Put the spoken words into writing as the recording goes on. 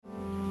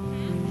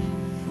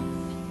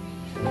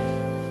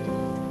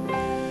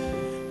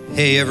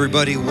Hey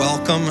everybody,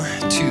 welcome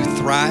to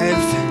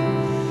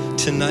Thrive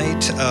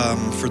tonight.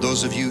 For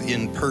those of you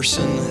in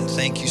person,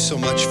 thank you so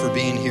much for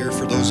being here.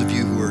 For those of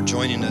you who are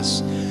joining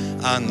us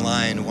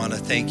online, I want to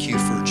thank you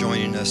for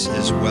joining us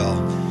as well.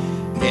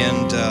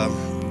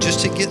 And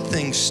just to get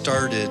things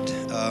started,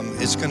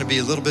 it's going to be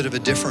a little bit of a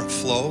different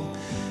flow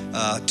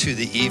to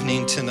the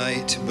evening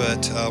tonight,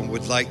 but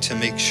would like to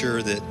make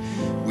sure that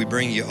we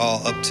bring you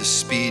all up to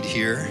speed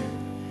here.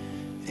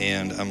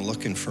 And I'm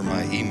looking for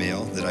my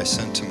email that I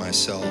sent to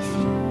myself.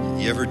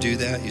 You ever do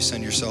that? You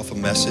send yourself a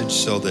message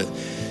so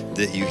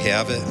that you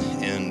have it,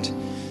 and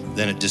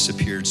then it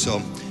disappeared.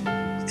 So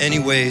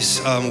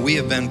anyways, we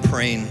have been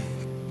praying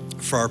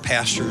for our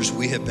pastors.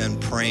 We have been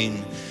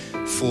praying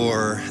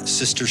for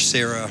Sister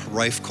Sarah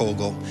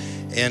Reifkogel.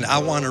 And I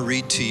want to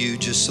read to you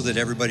just so that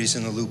everybody's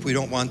in the loop. We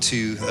don't want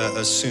to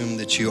assume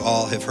that you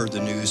all have heard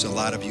the news. A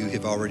lot of you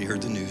have already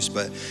heard the news.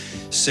 But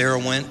Sarah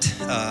went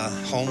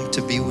home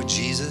to be with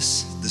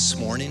Jesus this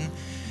morning.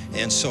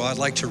 And so I'd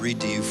like to read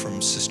to you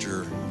from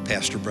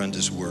Pastor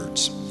Brenda's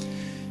words.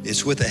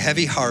 It's with a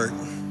heavy heart,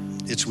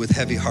 it's with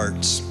heavy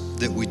hearts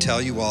that we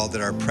tell you all that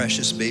our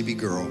precious baby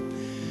girl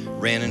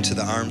ran into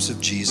the arms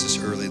of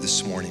Jesus early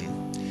this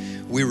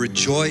morning. We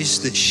rejoice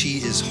that she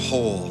is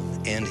whole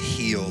and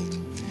healed,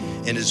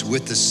 and is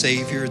with the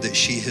Savior that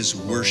she has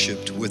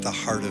worshiped with a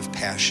heart of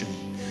passion.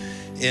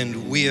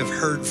 And we have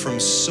heard from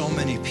so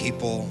many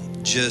people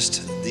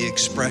just the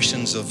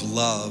expressions of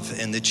love,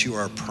 and that you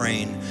are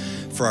praying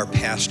for our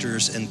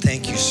pastors. And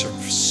thank you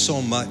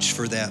so much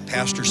for that.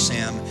 Pastor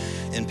Sam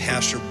and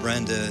Pastor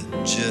Brenda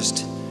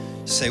just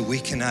say we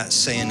cannot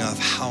say enough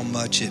how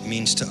much it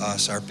means to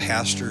us. Our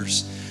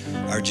pastors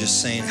are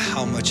just saying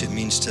how much it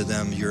means to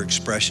them, your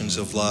expressions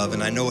of love.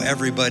 And I know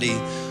everybody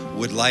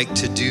would like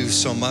to do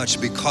so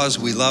much because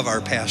we love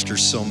our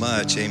pastors so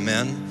much,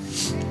 amen?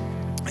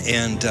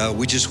 And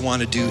we just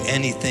want to do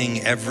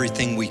anything,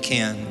 everything we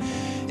can.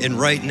 And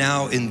right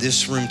now in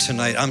this room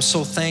tonight, I'm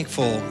so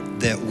thankful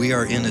that we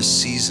are in a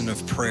season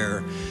of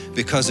prayer,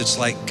 because it's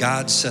like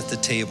God set the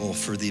table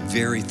for the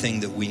very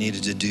thing that we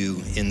needed to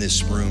do in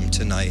this room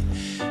tonight.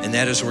 And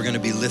that is, we're going to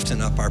be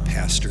lifting up our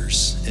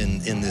pastors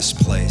in this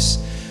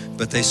place.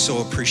 But they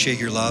so appreciate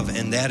your love,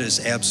 and that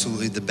is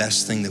absolutely the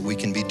best thing that we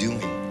can be doing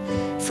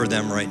for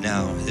them right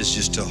now, is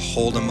just to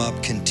hold them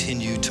up,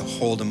 continue to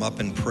hold them up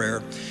in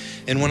prayer.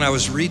 And when I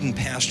was reading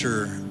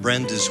Pastor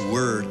Brenda's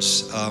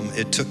words,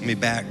 it took me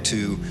back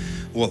to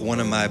what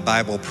one of my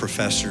Bible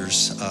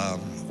professors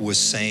was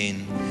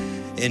saying.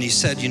 And he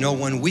said, you know,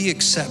 when we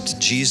accept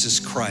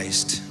Jesus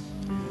Christ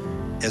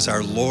as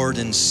our Lord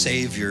and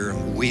Savior,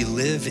 we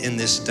live in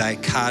this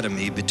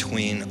dichotomy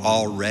between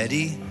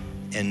already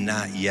and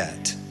not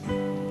yet.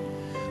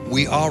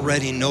 We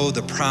already know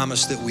the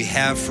promise that we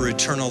have for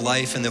eternal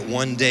life, and that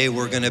one day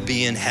we're going to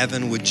be in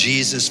heaven with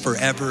Jesus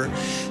forever,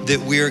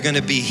 that we are going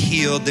to be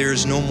healed.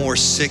 There's no more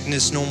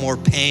sickness, no more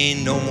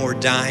pain, no more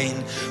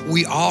dying.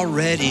 We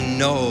already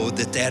know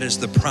that that is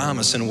the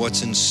promise and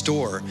what's in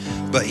store.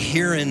 But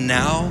here and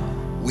now,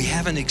 we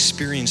haven't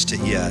experienced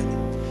it yet.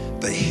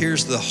 But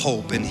here's the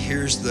hope, and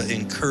here's the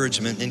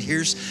encouragement, and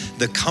here's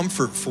the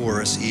comfort for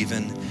us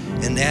even,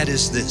 and that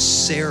is that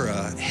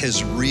Sarah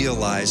has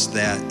realized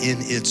that in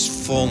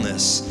its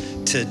fullness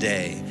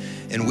today.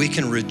 And we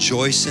can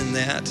rejoice in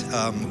that.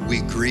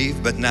 We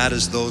grieve, but not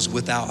as those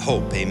without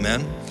hope,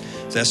 amen?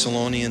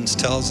 Thessalonians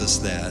tells us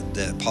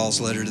that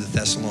Paul's letter to the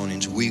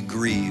Thessalonians, we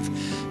grieve,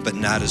 but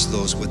not as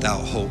those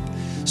without hope.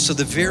 So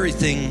the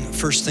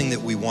first thing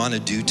that we want to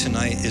do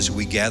tonight as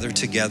we gather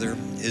together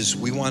is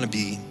we want to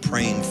be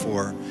praying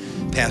for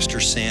Pastor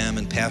Sam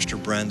and Pastor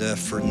Brenda,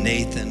 for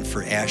Nathan,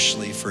 for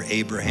Ashley, for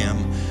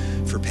Abraham,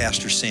 for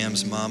Pastor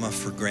Sam's mama,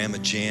 for Grandma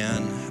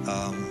Jan,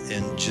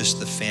 and just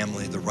the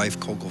family, the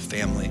Reifkogel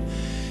family.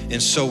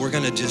 And so we're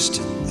going to just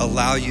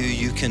allow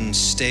you can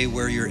stay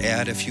where you're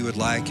at if you would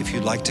like, if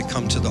you'd like to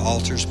come to the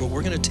altars, but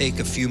we're going to take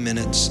a few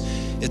minutes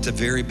at the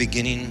very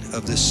beginning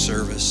of this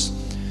service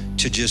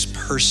to just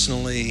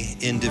personally,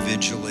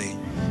 individually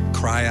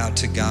cry out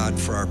to God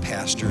for our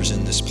pastors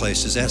in this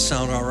place. Does that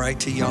sound all right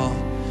to y'all?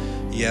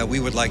 Yeah, we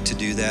would like to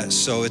do that.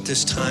 So at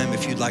this time,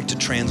 if you'd like to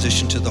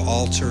transition to the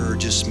altar or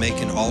just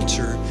make an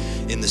altar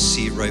in the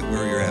seat right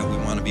where you're at, we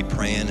want to be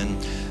praying.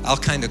 And I'll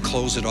kind of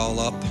close it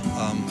all up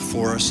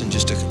for us in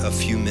just a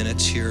few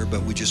minutes here,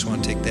 but we just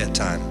want to take that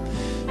time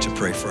to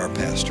pray for our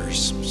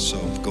pastors. So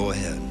go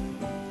ahead.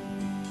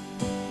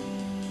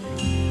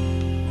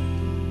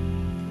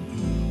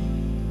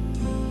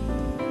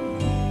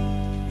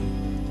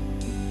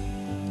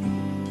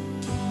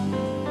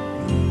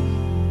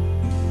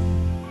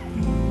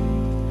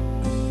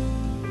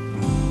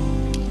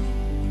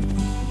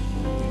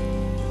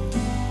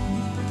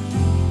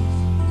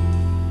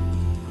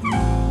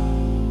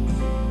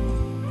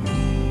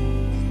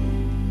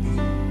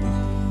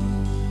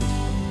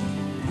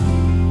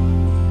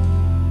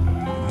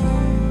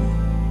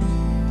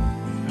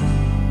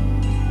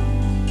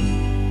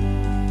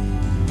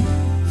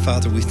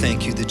 Father, we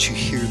thank you that you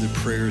hear the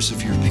prayers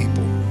of your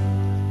people.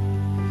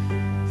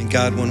 And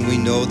God, when we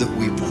know that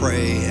we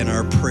pray and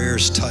our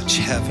prayers touch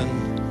heaven,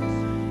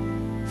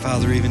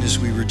 Father, even as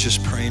we were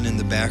just praying in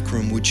the back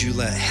room, would you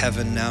let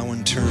heaven now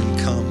in turn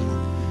come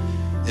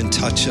and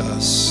touch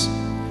us?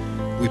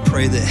 We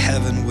pray that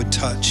heaven would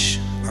touch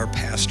our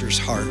pastors'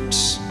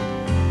 hearts.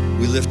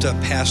 We lift up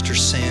Pastor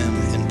Sam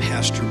and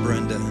Pastor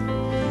Brenda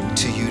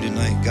to you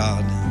tonight,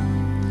 God.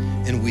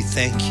 And we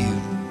thank you,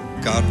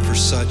 God, for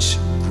such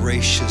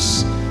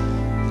gracious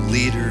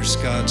leaders,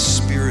 God,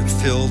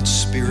 spirit-filled,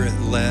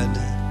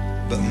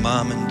 spirit-led, but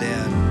mom and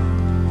dad.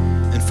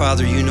 And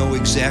Father, you know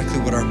exactly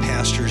what our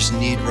pastors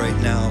need right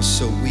now.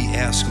 So we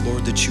ask,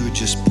 Lord, that you would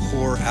just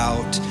pour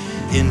out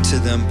into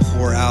them,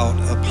 pour out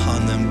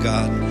upon them,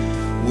 God.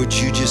 Would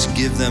you just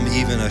give them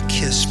even a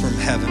kiss from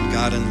heaven,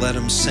 God, and let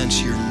them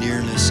sense your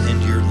nearness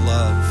and your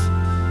love.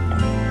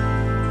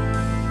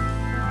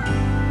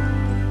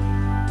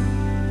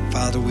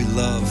 Father, we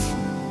love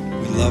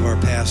our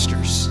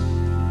pastors.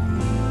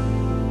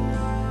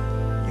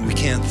 And we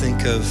can't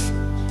think of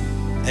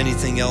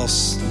anything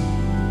else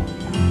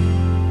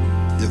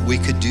that we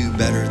could do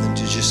better than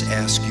to just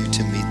ask you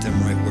to meet them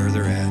right where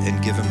they're at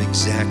and give them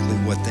exactly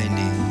what they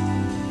need.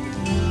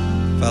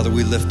 Father,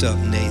 we lift up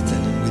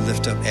Nathan and we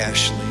lift up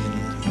Ashley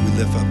and we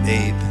lift up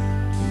Abe.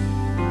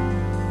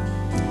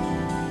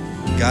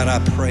 God, I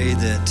pray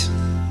that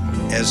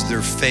as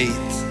their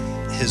faith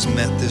has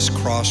met this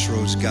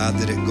crossroads, God,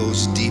 that it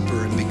goes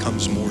deeper and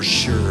becomes more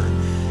sure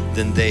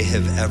than they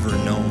have ever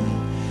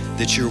known.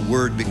 That your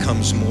word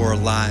becomes more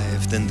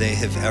alive than they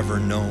have ever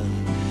known.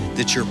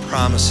 That your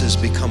promises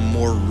become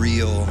more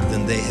real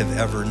than they have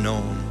ever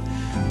known.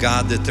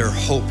 God, that their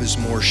hope is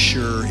more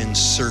sure and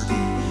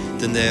certain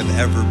than they have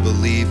ever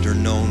believed or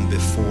known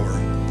before.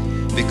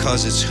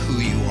 Because it's who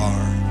you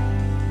are.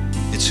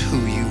 It's who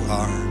you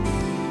are.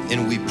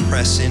 And we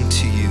press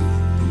into you.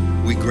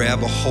 We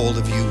grab a hold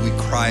of you. We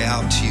cry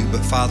out to you.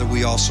 But Father,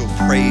 we also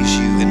praise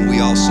you and we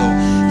also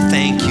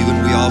thank you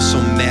and we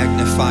also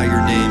magnify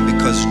your name,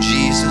 because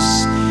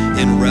Jesus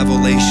in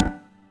Revelation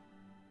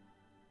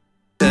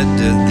said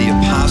to the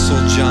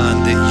Apostle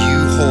John that you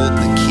hold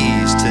the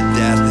keys to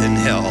death and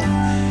hell.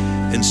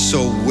 And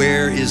so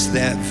where is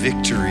that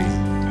victory?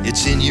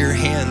 It's in your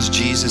hands,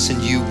 Jesus,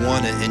 and you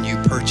won it and you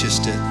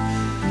purchased it.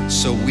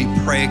 So we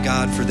pray,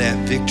 God, for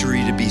that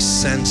victory to be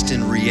sensed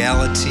in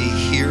reality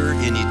here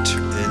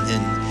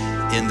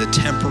in the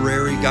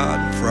temporary,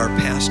 God, for our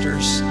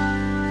pastors,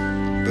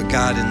 but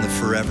God, in the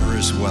forever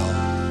as well,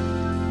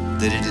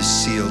 that it is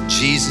sealed.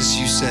 Jesus,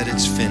 you said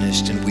it's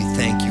finished, and we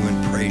thank you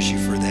and praise you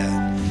for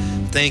that.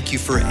 Thank you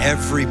for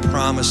every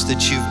promise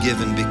that you've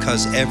given,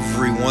 because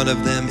every one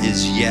of them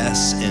is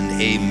yes and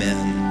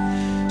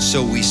amen.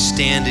 So we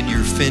stand in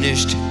your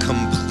finished,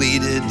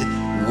 completed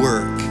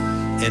work,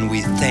 and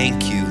we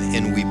thank you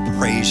and we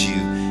praise you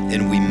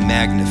and we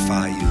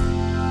magnify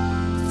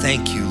you.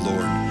 Thank you,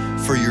 Lord,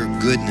 for your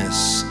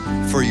goodness,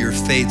 for your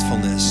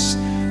faithfulness,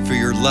 for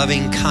your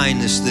loving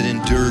kindness that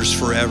endures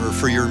forever,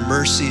 for your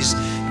mercies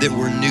that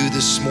were new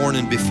this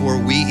morning before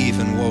we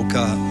even woke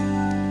up.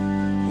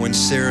 When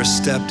Sarah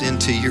stepped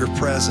into your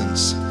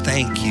presence,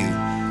 thank you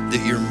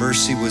that your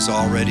mercy was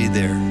already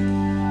there.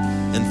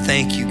 And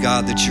thank you,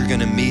 God, that you're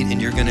gonna meet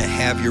and you're gonna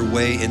have your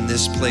way in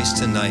this place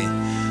tonight.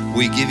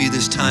 We give you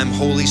this time.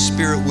 Holy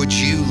Spirit, would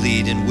you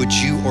lead and would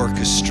you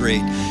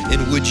orchestrate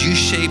and would you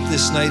shape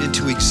this night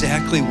into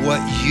exactly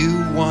what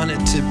you want it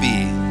to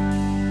be?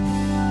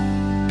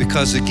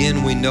 Because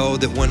again, we know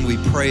that when we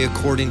pray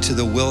according to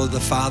the will of the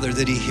Father,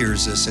 that he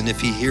hears us. And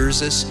if he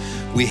hears us,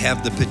 we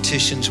have the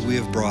petitions we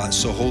have brought.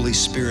 So Holy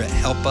Spirit,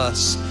 help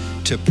us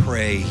to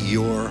pray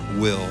your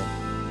will.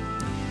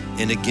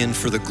 And again,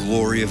 for the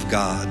glory of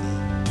God,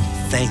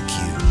 thank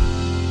you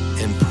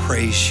and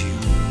praise you.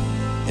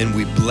 And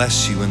we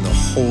bless you in the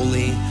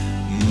holy,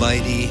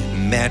 mighty,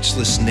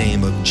 matchless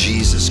name of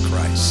Jesus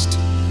Christ.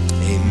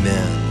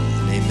 Amen.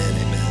 Amen.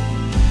 Amen.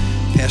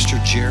 Pastor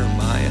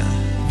Jeremiah,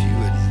 if you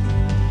would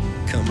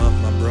come up,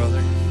 my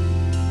brother.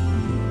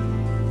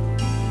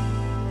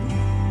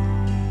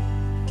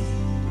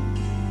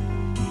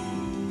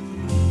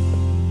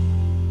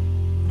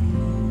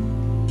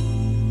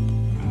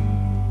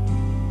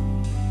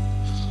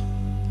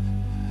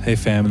 Hey,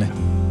 family.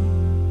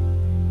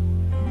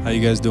 How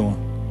you guys doing?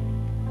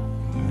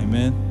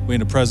 Amen. We're in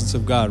the presence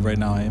of God right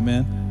now.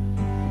 Amen.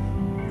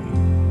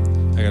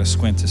 I gotta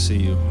squint to see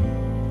you.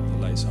 The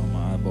lights on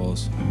my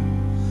eyeballs.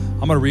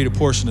 I'm gonna read a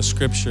portion of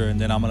scripture and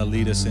then I'm gonna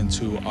lead us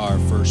into our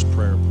first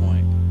prayer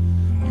point.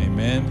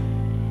 Amen.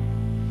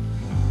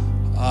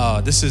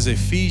 This is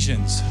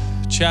Ephesians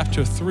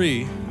chapter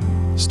 3,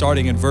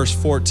 starting in verse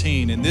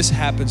 14. And this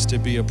happens to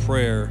be a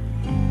prayer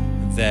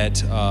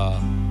that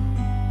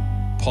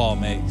Paul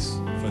makes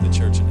for the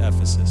church in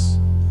Ephesus,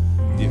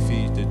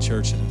 the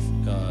church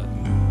in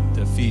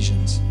the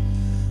Ephesians.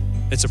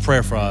 It's a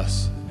prayer for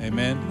us.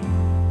 Amen.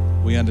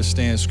 We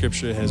understand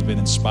scripture has been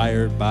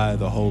inspired by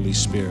the Holy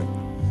Spirit.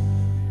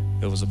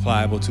 It was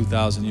applicable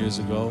 2,000 years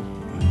ago.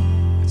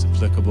 It's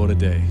applicable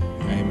today.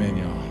 Amen,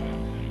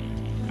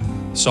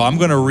 y'all. So I'm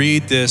going to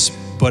read this,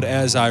 but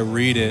as I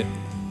read it,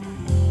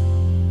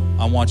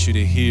 I want you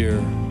to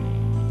hear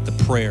the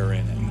prayer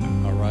in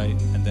it, all right?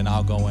 And then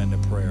I'll go into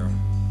prayer.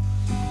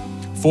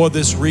 For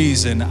this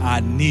reason, I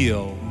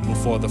kneel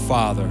before the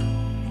Father,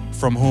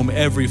 from whom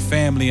every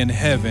family in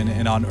heaven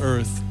and on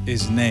earth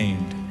is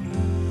named.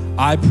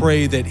 I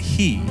pray that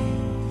he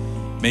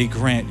may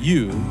grant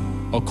you,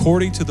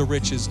 according to the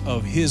riches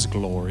of his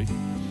glory,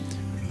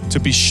 to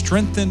be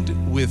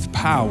strengthened with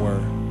power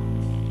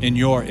in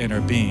your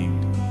inner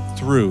being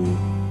through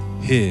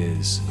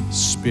his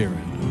Spirit,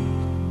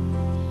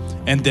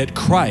 and that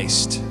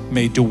Christ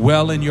may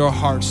dwell in your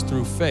hearts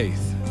through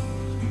faith.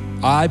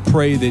 I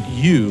pray that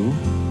you,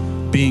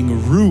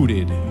 being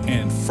rooted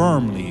and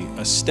firmly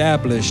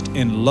established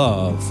in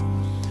love,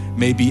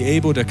 may be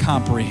able to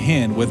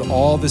comprehend with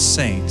all the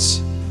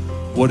saints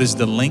what is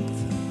the length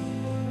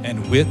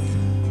and width,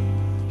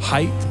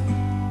 height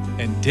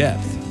and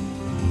depth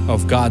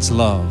of God's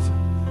love,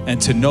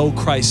 and to know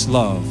Christ's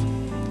love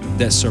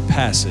that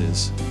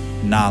surpasses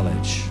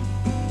knowledge,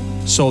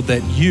 so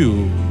that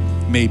you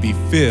may be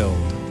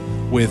filled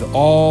with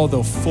all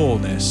the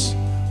fullness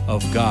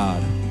of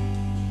God.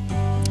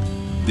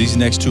 These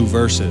next two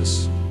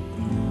verses,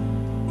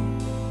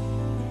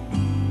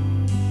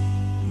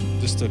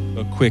 just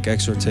a quick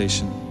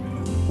exhortation.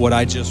 What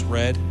I just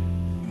read,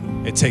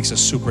 it takes a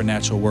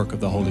supernatural work of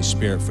the Holy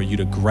Spirit for you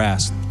to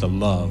grasp the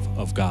love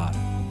of God.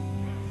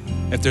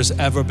 If there's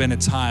ever been a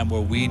time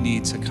where we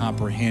need to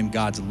comprehend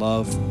God's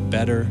love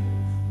better,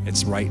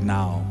 it's right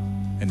now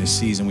in the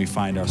season we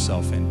find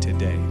ourselves in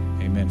today.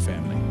 Amen,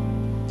 family.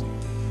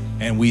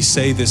 And we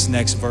say this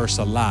next verse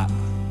a lot.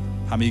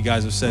 How many of you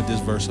guys have said this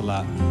verse a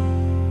lot?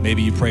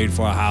 Maybe you prayed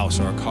for a house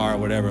or a car or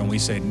whatever, and we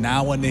say,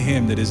 now unto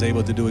him that is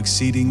able to do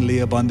exceedingly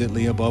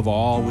abundantly above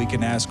all we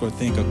can ask or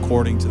think,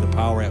 according to the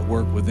power at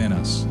work within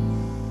us.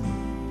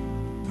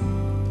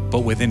 But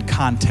within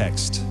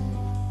context,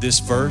 this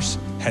verse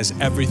has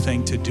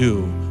everything to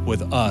do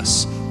with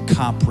us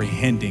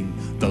comprehending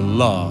the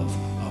love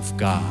of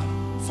God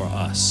for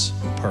us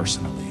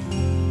personally.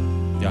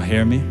 Y'all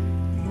hear me?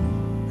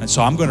 And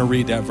so I'm going to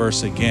read that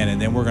verse again, and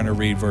then we're going to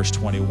read verse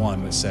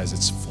 21, which says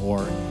it's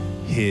for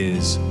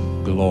his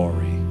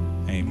glory.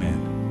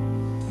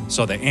 Amen.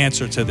 So the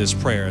answer to this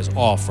prayer is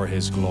all for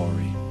his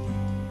glory.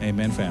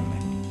 Amen, family.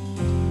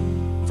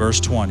 Verse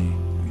 20.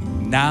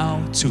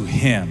 Now to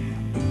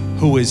him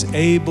who is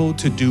able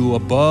to do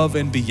above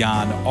and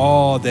beyond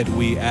all that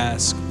we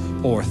ask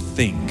or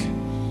think,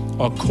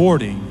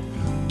 according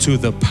to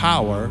the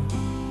power,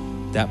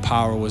 that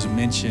power was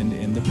mentioned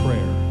in the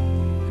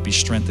prayer. Be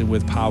strengthened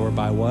with power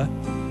by what?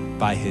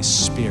 By his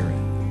Spirit.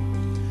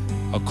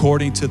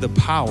 According to the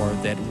power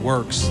that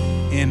works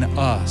in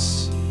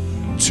us.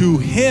 To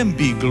him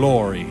be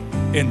glory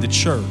in the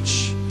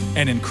church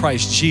and in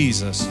Christ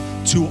Jesus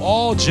to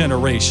all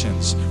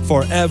generations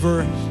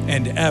forever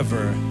and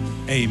ever.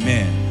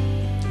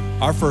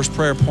 Amen. Our first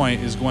prayer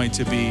point is going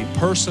to be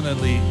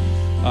personally,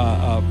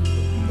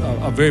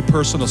 a very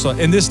personal. So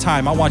in this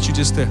time, I want you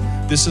just to,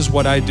 this is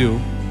what I do,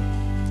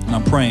 and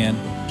I'm praying.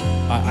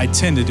 I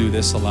tend to do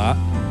this a lot.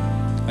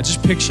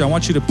 I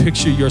want you to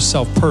picture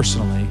yourself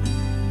personally,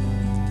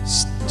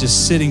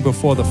 just sitting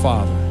before the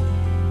Father.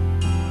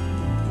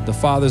 The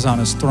Father's on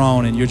his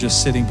throne and you're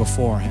just sitting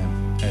before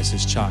him as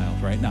his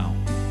child right now.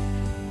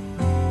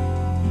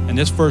 And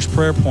this first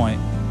prayer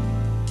point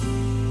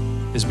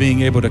is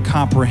being able to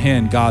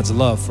comprehend God's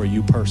love for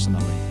you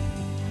personally.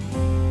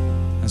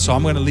 And so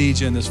I'm going to lead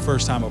you in this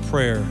first time of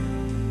prayer,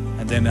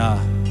 and then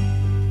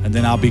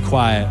I'll be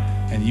quiet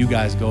and you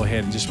guys go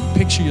ahead and just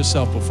picture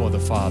yourself before the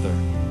Father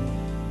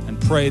and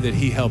pray that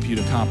he help you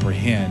to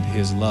comprehend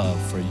his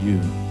love for you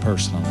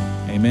personally.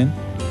 Amen.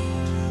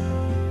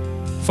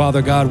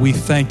 Father God, we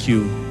thank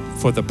you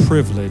for the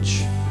privilege,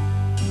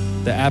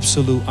 the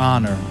absolute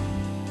honor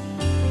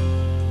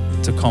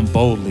to come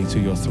boldly to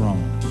your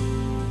throne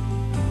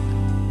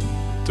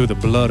through the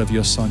blood of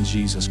your Son,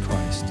 Jesus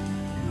Christ.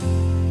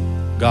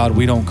 God,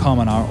 we don't come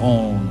on our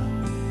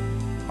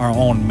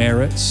own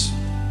merits.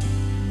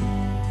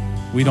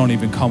 We don't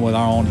even come with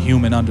our own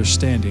human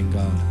understanding,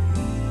 God.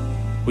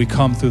 We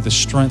come through the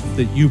strength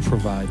that you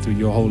provide through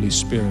your Holy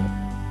Spirit.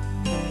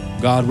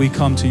 God, we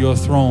come to your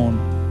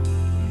throne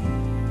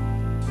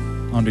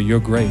under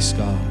your grace,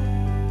 God.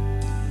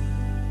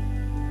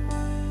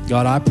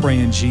 God, I pray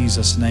in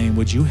Jesus' name,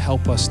 would you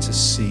help us to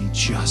see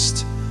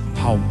just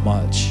how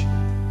much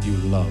you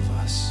love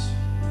us.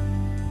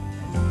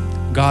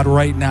 God,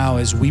 right now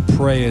as we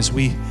pray, as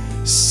we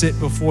sit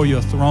before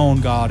your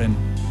throne, God, and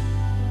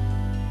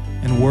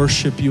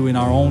worship you in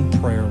our own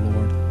prayer,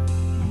 Lord,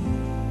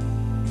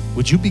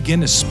 would you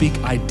begin to speak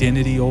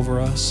identity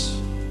over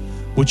us?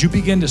 Would you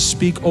begin to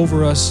speak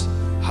over us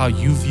how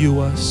you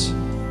view us,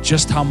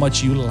 just how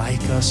much you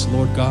like us,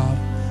 Lord God,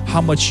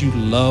 how much you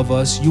love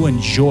us, you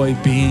enjoy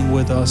being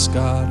with us,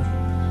 God.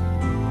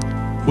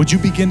 Would you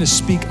begin to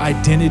speak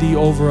identity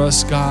over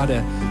us, God,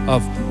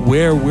 of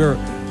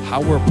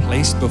how we're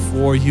placed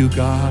before you,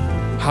 God,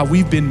 how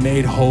we've been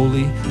made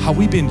holy, how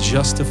we've been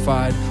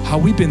justified, how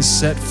we've been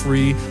set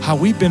free, how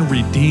we've been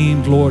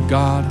redeemed, Lord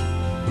God,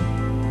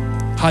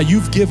 how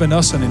you've given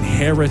us an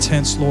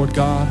inheritance, Lord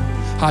God,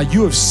 how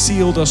you have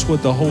sealed us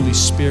with the Holy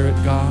Spirit,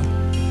 God.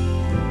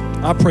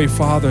 I pray,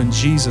 Father, in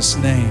Jesus'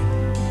 name,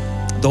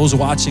 those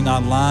watching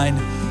online,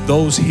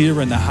 those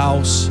here in the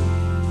house,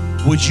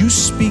 would you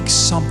speak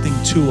something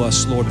to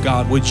us, Lord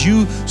God? Would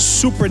you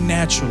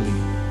supernaturally,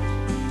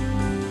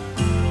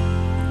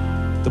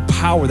 the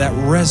power, that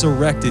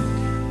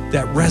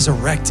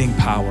resurrecting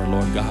power,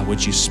 Lord God,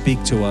 would you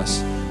speak to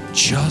us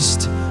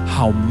just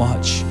how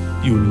much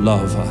you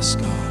love us,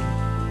 God?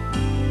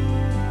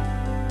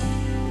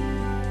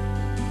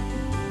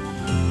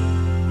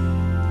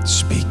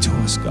 Speak to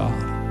us,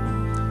 God.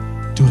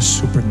 Do a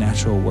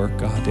supernatural work,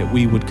 God, that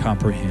we would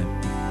comprehend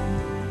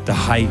the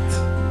height,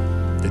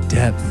 the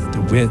depth,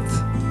 the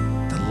width,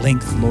 the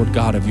length, Lord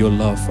God, of your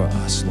love for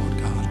us, Lord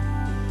God.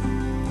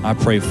 I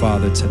pray,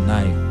 Father,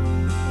 tonight,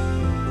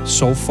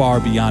 so far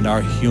beyond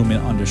our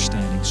human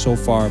understanding, so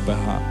far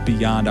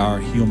beyond our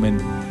human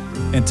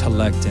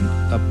intellect and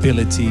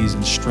abilities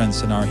and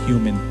strengths and our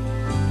human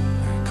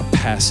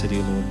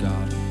capacity, Lord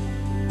God.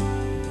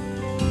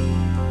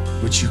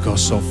 Would you go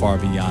so far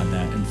beyond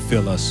that and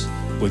fill us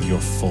with your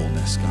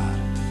fullness, God?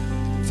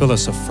 Fill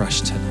us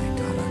afresh tonight,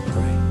 God, I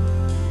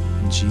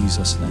pray. In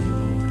Jesus' name,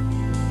 Lord.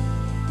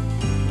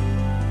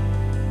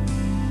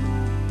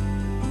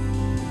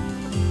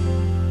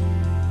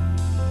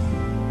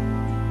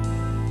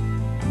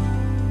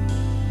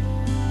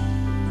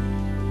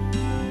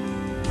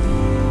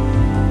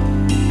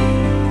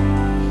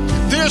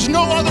 There's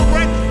no other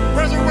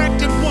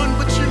resurrected one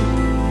but you.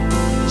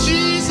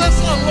 Jesus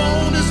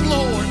alone is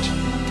Lord.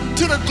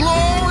 To the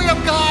glory of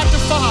God the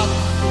Father.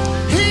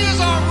 He is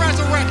our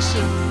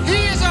resurrection. He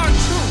is our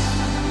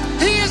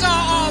truth. He is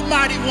our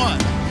Almighty One.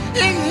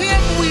 In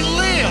Him we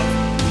live,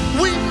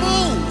 we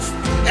move,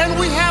 and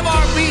we have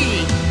our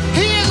being.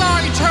 He is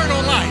our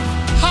eternal life.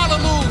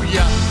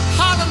 Hallelujah.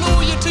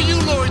 Hallelujah to you,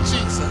 Lord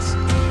Jesus.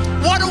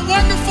 What a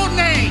wonderful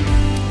name.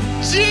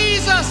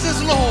 Jesus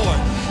is Lord.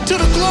 To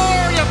the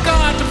glory of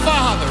God the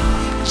Father.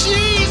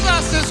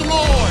 Jesus is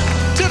Lord.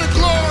 To the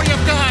glory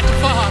of God the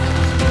Father.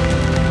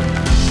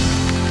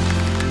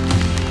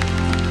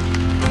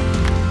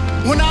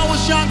 When I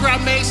was younger, I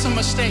made some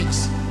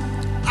mistakes.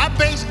 I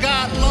based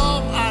God's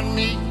love on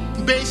me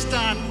based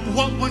on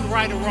what went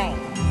right or wrong.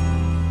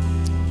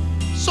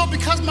 So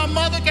because my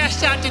mother got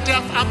shot to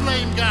death, I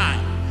blame God.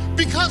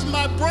 Because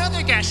my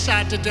brother got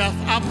shot to death,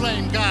 I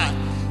blame God.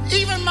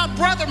 Even my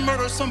brother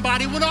murdered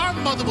somebody when our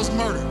mother was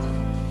murdered.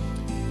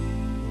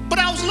 But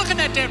I was looking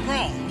at that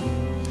wrong.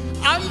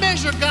 I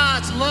measure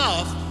God's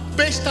love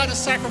based on the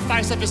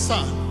sacrifice of His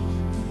Son.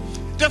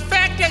 The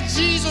fact that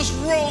Jesus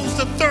rose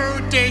the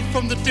third day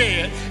from the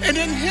dead, and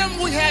in Him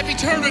we have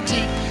eternity.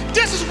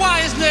 This is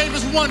why His name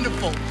is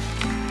wonderful.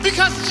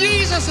 Because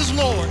Jesus is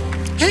Lord.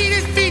 He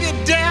defeated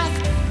death,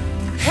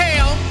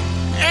 hell,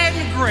 and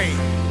the grave.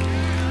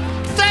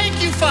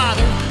 Thank you,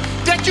 Father,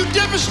 that you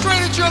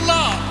demonstrated your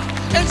love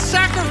in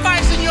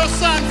sacrificing your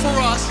Son for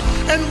us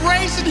and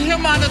raising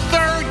Him on the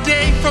third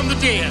day from the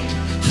dead.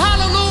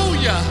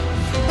 Hallelujah.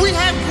 We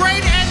have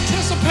great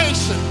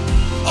anticipation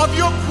of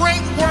your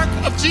great work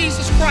of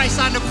Jesus Christ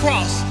on the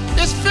cross.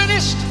 It's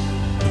finished.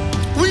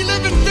 We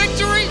live in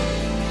victory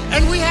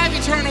and we have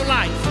eternal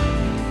life.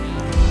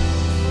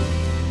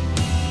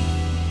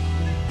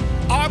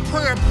 Our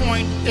prayer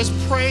point is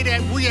pray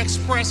that we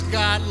express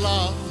God's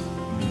love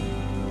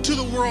to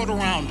the world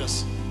around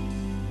us.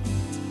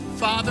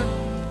 Father,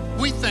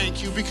 we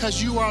thank you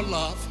because you are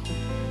love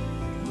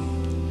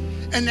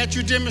and that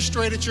you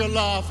demonstrated your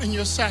love in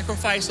your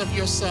sacrifice of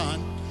your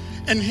Son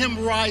and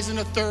Him rising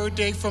the third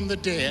day from the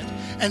dead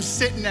and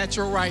sitting at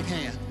your right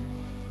hand.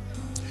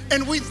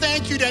 And we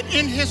thank you that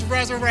in His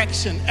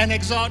resurrection and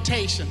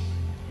exaltation,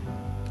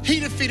 He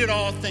defeated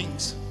all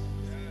things.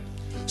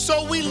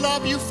 So we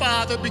love you,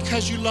 Father,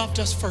 because you loved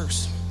us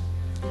first.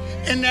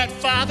 And that,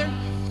 Father,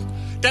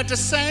 that the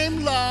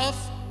same love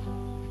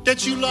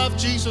that you love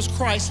Jesus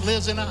Christ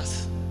lives in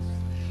us.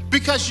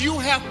 Because you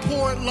have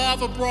poured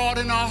love abroad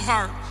in our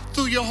heart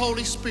through your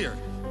Holy Spirit.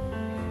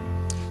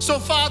 So,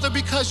 Father,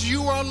 because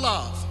you are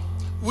love,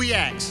 we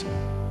ask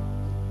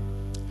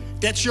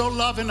that your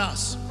love in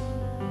us,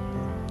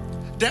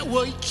 that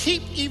we'll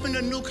keep even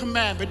the new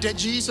commandment that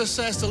Jesus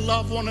says to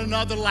love one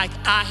another like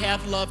I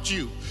have loved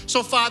you.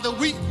 So, Father,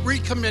 we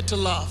recommit to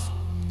love.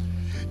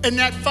 And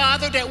that,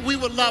 Father, that we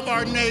would love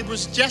our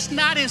neighbors just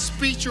not in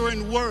speech or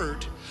in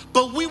word,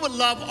 but we would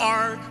love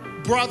our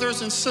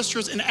brothers and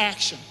sisters in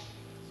action.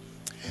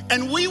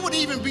 And we would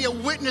even be a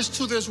witness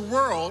to this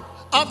world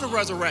of the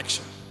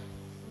resurrection.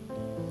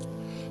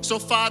 So,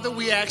 Father,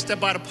 we ask that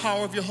by the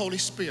power of your Holy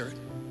Spirit,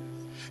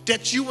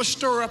 that you will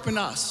stir up in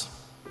us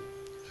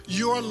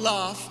your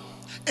love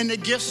and the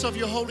gifts of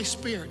your Holy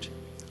Spirit.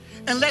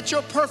 And let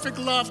your perfect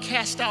love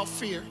cast out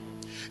fear.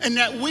 And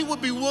that we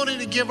would be willing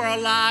to give our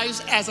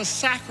lives as a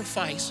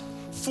sacrifice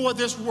for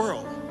this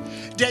world.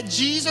 That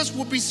Jesus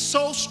would be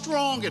so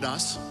strong in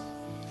us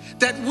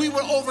that we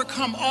would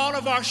overcome all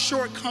of our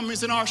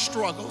shortcomings and our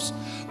struggles.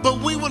 But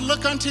we would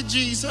look unto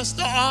Jesus,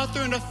 the author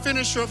and the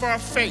finisher of our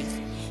faith,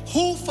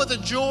 who for the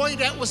joy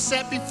that was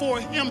set before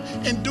him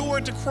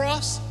endured the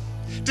cross,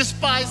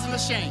 despising the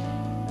shame.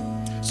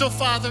 So,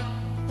 Father,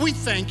 we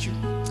thank you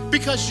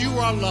because you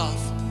are love.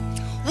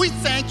 We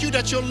thank you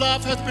that your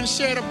love has been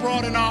shed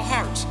abroad in our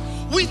hearts.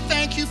 We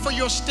thank you for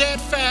your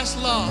steadfast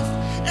love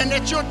and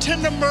that your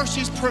tender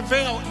mercies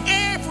prevail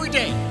every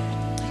day.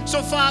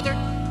 So, Father,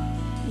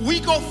 we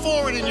go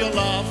forward in your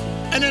love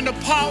and in the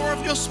power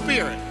of your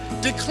Spirit,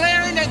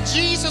 declaring that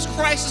Jesus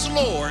Christ is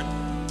Lord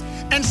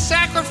and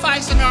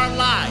sacrificing our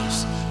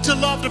lives to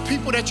love the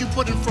people that you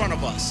put in front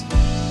of us.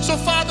 So,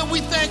 Father, we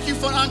thank you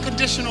for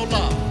unconditional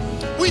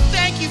love. We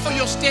thank you for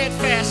your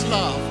steadfast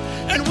love.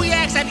 And we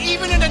ask that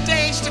even in the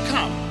days to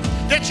come,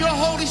 that your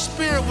Holy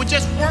Spirit would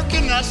just work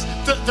in us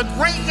the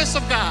greatness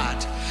of God,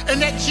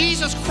 and that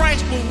Jesus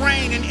Christ will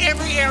reign in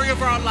every area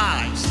of our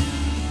lives.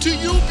 To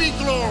you be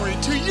glory,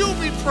 to you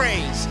be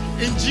praise.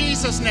 In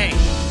Jesus' name,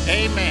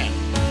 amen.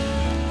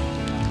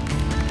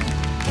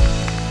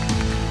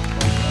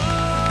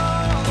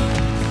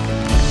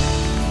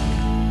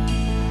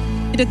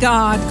 To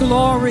God,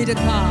 glory to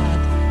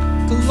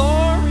God,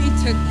 glory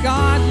to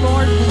God.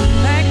 Lord, we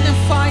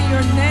magnify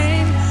your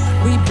name,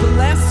 we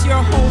bless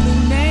your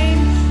holy name.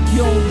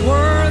 You're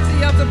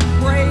worthy of the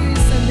praise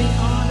and the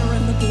honor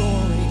and the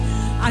glory.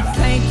 I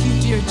thank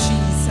you, dear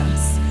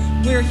Jesus.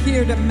 We're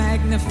here to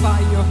magnify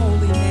your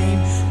holy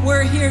name.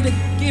 We're here to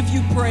give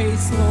you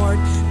praise, Lord,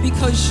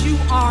 because you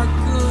are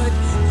good,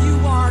 you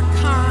are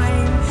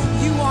kind,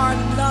 you are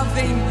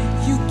loving,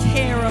 you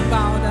care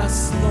about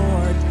us,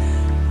 Lord.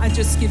 I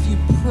just give you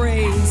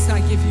praise, I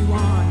give you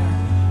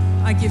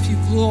honor, I give you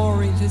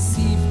glory this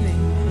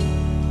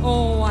evening.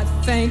 Oh, I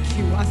thank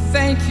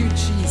you,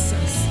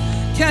 Jesus.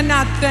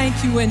 Cannot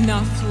thank you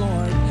enough,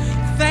 Lord.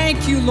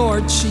 Thank you,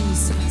 Lord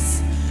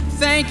Jesus.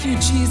 Thank you,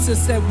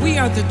 Jesus, that we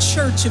are the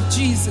church of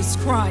Jesus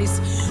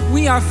Christ.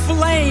 We are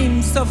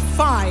flames of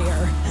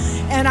fire.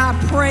 And I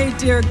pray,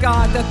 dear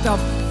God, that the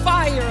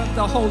fire of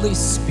the Holy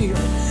Spirit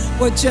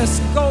would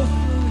just go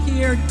through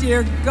here,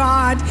 dear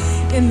God,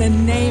 in the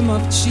name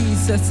of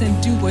Jesus,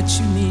 and do what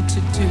you need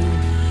to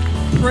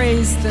do.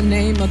 Praise the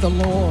name of the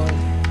Lord.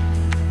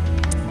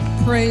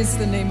 Praise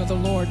the name of the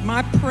Lord.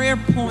 My prayer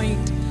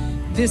point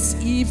this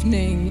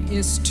evening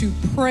is to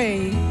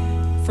pray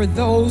for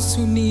those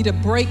who need a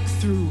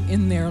breakthrough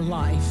in their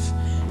life.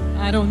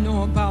 I don't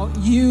know about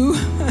you,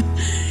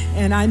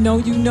 and I know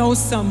you know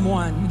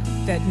someone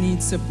that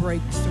needs a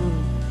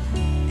breakthrough.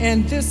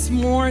 And this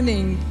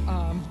morning,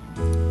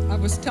 I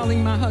was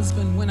telling my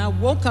husband, when I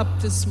woke up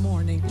this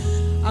morning,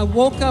 I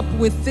woke up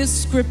with this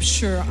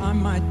scripture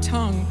on my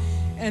tongue,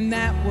 and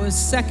that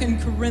was 2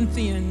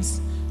 Corinthians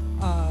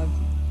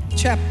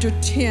chapter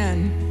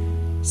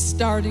 10,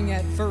 starting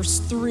at verse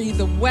 3.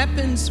 The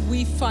weapons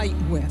we fight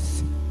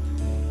with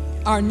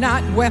are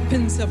not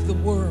weapons of the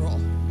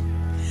world.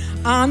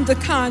 On the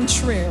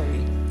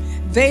contrary,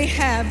 they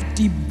have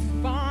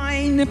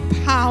divine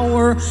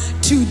power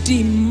to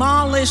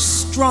demolish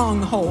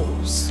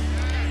strongholds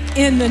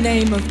in the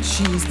name of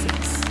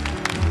Jesus.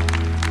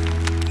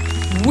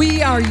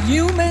 We are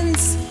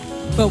humans,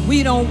 but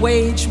we don't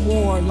wage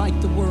war like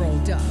the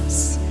world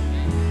does.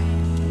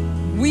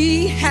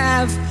 We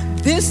have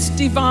this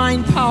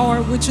divine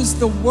power, which is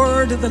the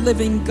word of the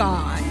living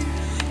God.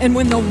 And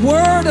when the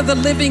word of the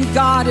living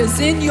God is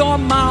in your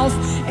mouth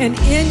and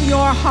in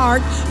your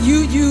heart, you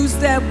use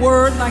that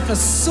word like a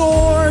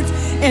sword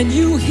and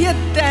you hit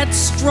that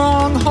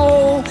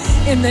stronghold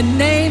in the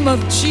name of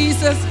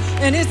Jesus,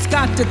 and it's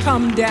got to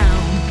come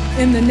down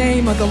in the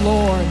name of the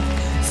Lord.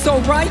 So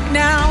right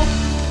now,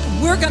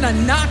 we're gonna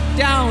knock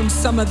down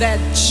some of that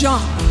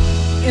junk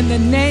in the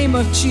name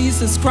of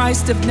Jesus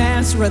Christ of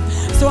Nazareth.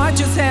 So I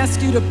just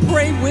ask you to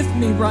pray with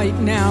me right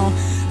now.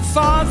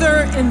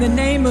 Father, in the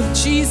name of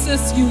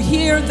Jesus, you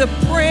hear the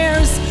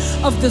prayers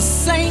of the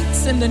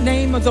saints in the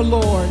name of the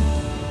Lord.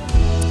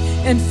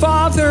 And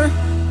Father,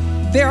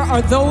 there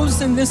are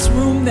those in this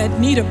room that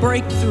need a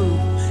breakthrough.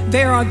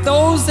 There are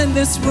those in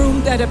this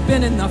room that have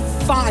been in the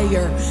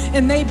fire,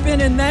 and they've been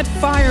in that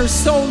fire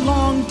so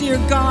long, dear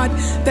God,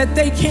 that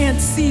they can't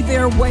see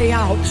their way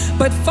out.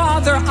 But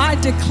Father, I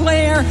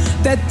declare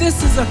that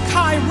this is a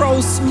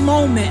Kairos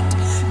moment.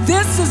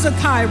 This is a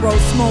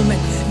Kairos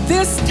moment.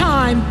 This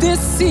time,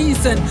 this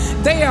season,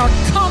 they are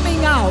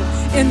coming out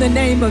in the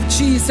name of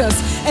Jesus.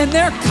 And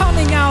they're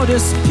coming out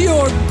as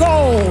pure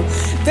gold.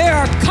 They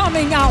are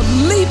coming out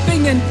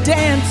leaping and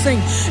dancing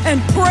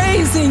and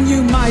praising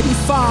you, mighty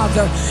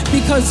Father,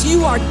 because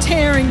you are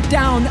tearing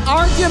down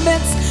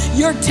arguments.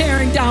 You're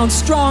tearing down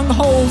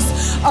strongholds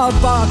of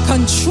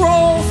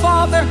control,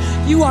 Father.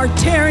 You are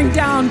tearing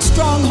down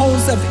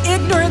strongholds of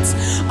ignorance,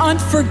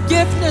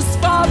 unforgiveness,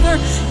 Father.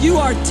 You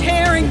are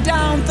tearing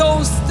down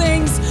those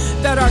things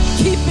that are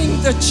keeping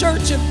the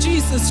Church of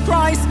Jesus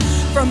Christ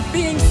from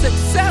being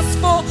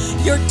successful.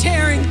 You're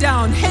tearing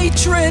down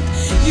hatred.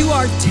 You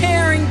are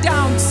tearing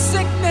down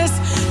sickness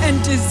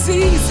and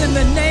disease in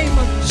the name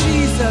of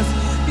Jesus,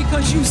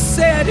 because you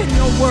said in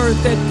your word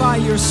that by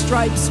your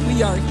stripes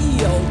we are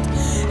healed.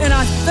 And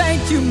I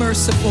thank you,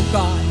 merciful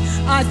God.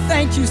 I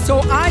thank you.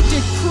 So I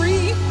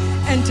decree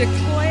and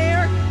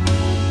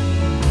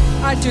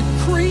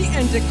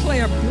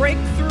declare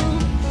breakthrough.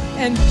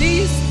 And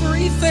these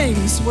three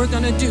things we're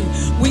going to do.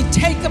 We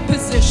take a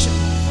position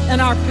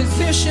and our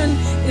position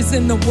is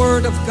in the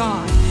Word of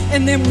God.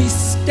 And then we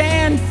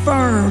stand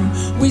firm.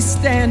 We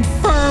stand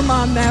firm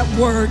on that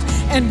Word,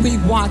 and we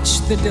watch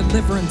the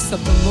deliverance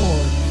of the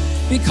Lord.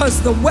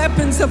 Because the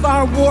weapons of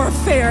our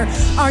warfare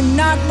are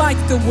not like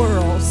the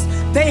world's.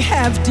 They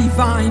have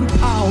divine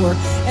power,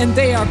 and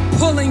they are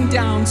pulling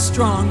down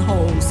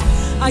strongholds.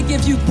 I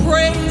give you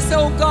praise,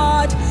 oh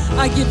God.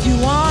 I give you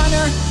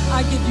honor.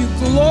 I give you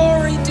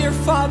glory, dear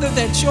Father,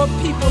 that your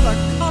people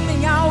are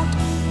coming out.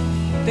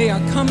 They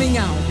are coming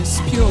out as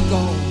pure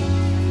gold.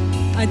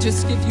 I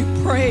just give you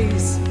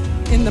praise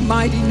in the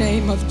mighty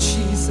name of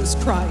Jesus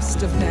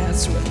Christ of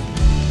Nazareth.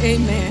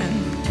 Amen.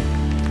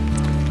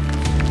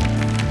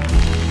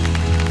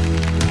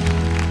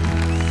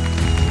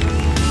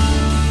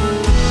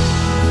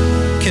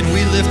 Can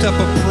we lift up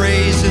a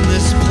praise in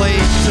this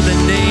place to the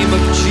name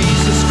of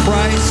Jesus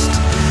Christ,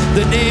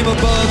 the name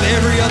above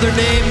every other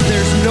name?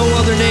 There's no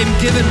other name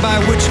given by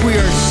which we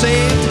are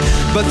saved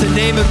but the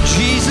name of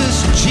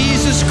Jesus.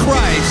 Jesus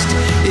Christ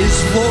is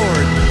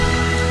Lord.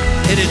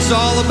 And it's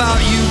all about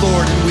you,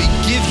 Lord, and we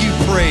give you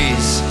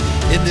praise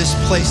in this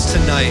place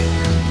tonight.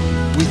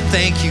 We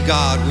thank you,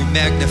 God. We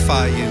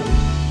magnify you.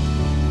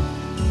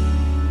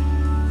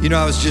 You know,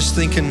 I was just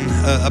thinking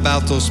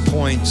about those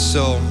points.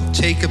 So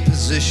take a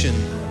position,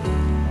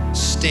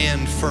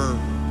 stand firm.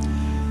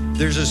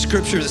 There's a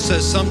scripture that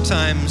says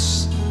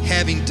sometimes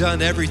having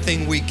done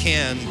everything we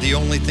can, the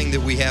only thing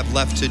that we have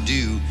left to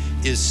do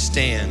is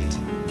stand.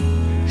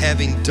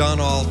 Having done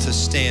all to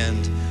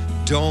stand,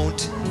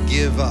 don't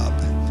give up.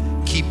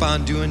 Keep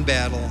on doing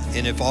battle,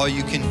 and if all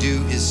you can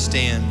do is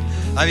stand.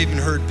 I've even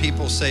heard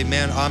people say,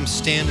 man, I'm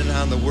standing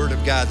on the Word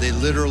of God. They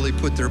literally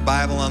put their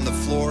Bible on the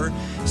floor,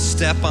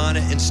 step on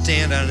it, and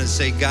stand on it and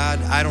say, God,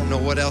 I don't know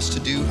what else to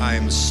do. I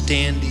am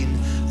standing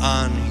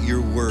on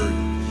your Word.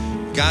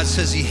 God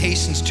says he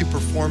hastens to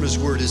perform his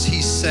word. As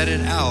he set it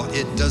out,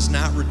 it does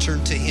not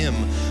return to him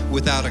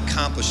without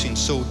accomplishing.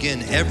 So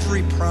again,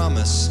 every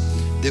promise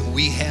that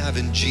we have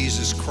in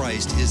Jesus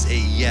Christ is a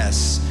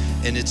yes,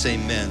 and it's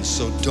amen.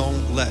 So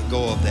don't let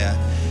go of that.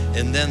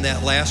 And then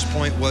that last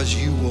point was,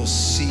 you will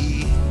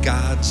see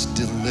God's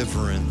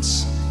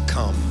deliverance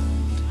come.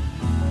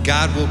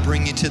 God will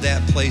bring you to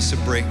that place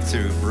of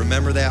breakthrough.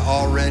 Remember that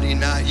already?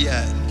 Not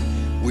yet.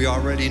 We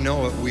already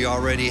know it. We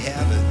already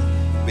have it.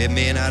 We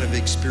may not have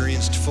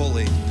experienced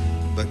fully,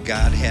 but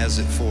God has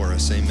it for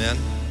us. Amen.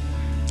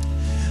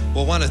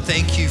 Well, I want to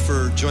thank you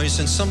for joining us.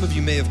 And some of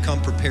you may have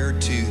come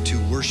prepared to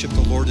worship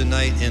the Lord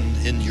tonight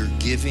in your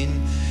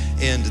giving,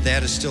 and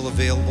that is still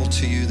available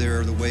to you.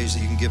 There are the ways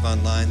that you can give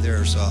online.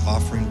 There's an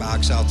offering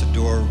box out the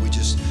door. We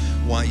just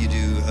want you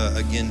to,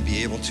 again,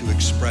 be able to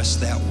express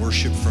that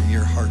worship from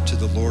your heart to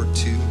the Lord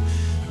too.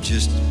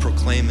 Just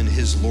proclaiming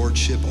his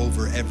lordship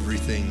over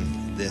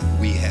everything that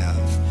we have.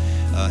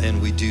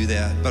 And we do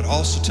that. But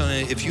also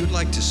tonight, if you'd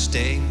like to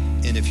stay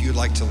and if you'd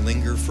like to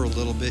linger for a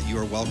little bit, you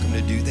are welcome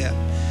to do that.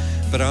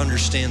 But I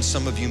understand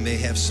some of you may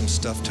have some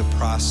stuff to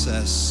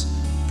process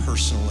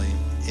personally.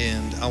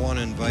 And I want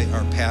to invite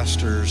our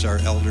pastors, our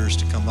elders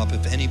to come up.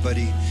 If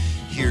anybody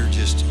here,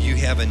 just you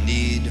have a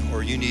need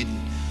or you need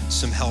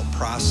some help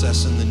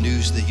processing the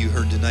news that you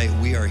heard tonight,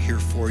 we are here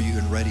for you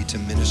and ready to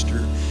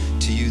minister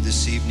to you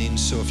this evening.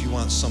 So if you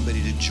want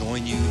somebody to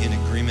join you in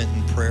agreement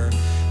in prayer,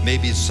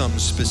 maybe it's something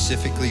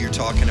specifically you're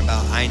talking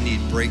about, I need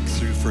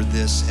breakthrough for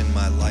this in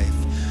my life.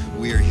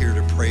 We are here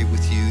to pray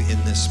with you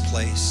in this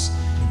place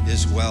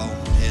as well.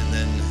 And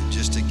then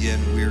just again,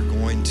 we're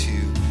going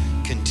to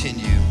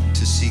continue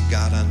to seek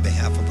God on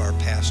behalf of our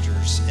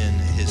pastors and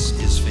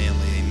his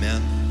family.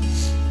 Amen.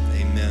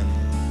 Amen.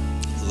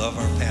 Love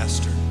our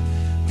pastor.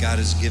 God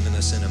has given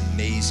us an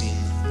amazing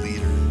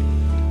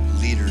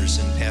leaders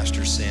in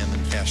Pastor Sam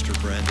and Pastor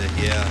Brenda.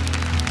 Yeah.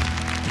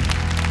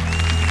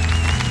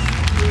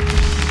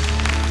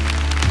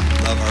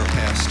 Love our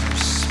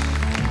pastors.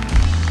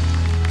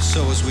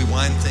 So as we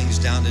wind things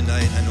down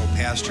tonight, I know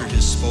Pastor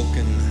has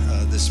spoken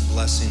this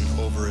blessing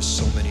over us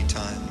so many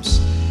times,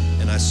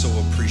 and I so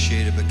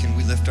appreciate it. But can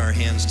we lift our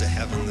hands to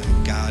heaven that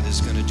God is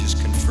going to just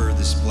confer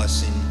this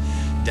blessing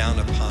down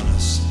upon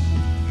us?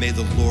 May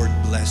the Lord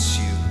bless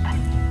you.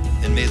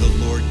 And may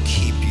the Lord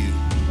keep you.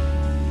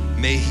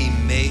 May he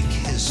make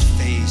his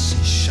face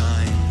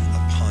shine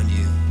upon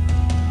you.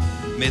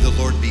 May the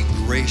Lord be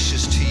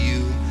gracious to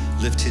you,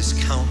 lift his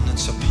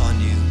countenance upon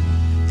you,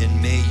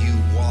 and may you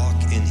walk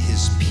in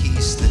his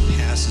peace that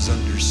passes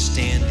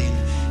understanding,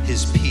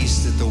 his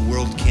peace that the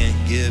world can't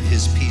give,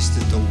 his peace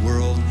that the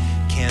world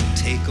can't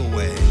take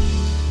away.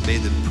 May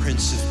the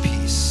Prince of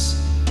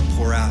Peace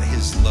pour out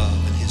his love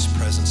and his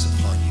presence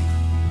upon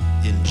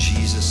you. In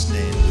Jesus'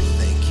 name we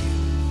thank you.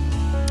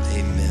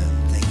 Amen.